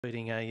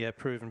beating a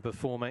proven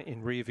performer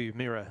in rearview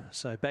mirror.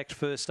 So backed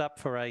first up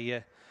for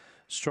a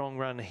strong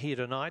run here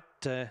tonight.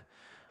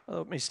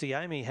 Misty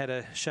Amy had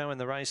a show in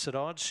the race at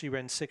odds. She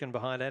ran second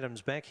behind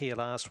Adams back here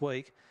last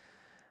week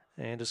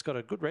and has got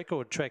a good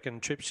record track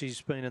and trip.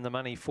 She's been in the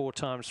money 4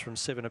 times from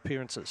 7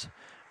 appearances.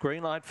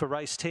 Green light for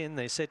race 10.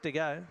 They're set to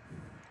go.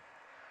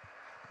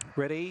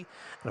 Ready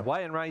and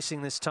away and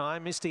racing this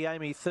time. Misty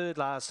Amy third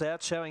last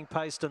out, showing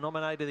pace to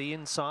nominate to the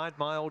inside.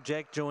 My Old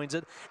Jack joins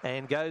it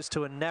and goes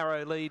to a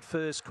narrow lead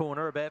first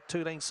corner, about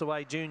 2 lengths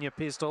away Junior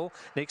Pistol.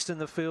 Next in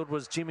the field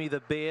was Jimmy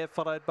the Bear,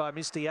 followed by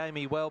Misty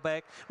Amy well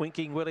back.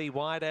 Winking Willie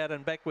wide out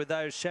and back with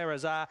those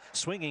Sharazar,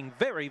 swinging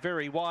very,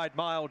 very wide.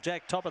 My Old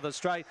Jack top of the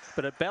straight,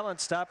 but it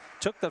balanced up,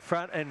 took the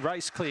front and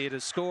race clear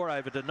to score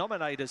over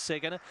Denominator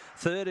second.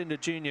 Third into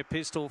Junior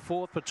Pistol,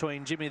 fourth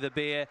between Jimmy the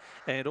Bear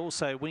and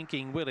also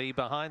Winking Willie.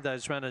 Behind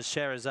those runners,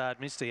 Sharazard,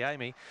 Misty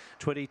Amy,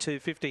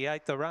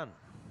 22.58 the run.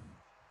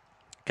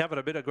 Covered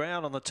a bit of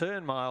ground on the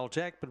turn, My Old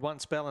Jack, but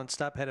once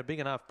balanced up, had a big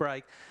enough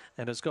break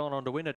and has gone on to win it.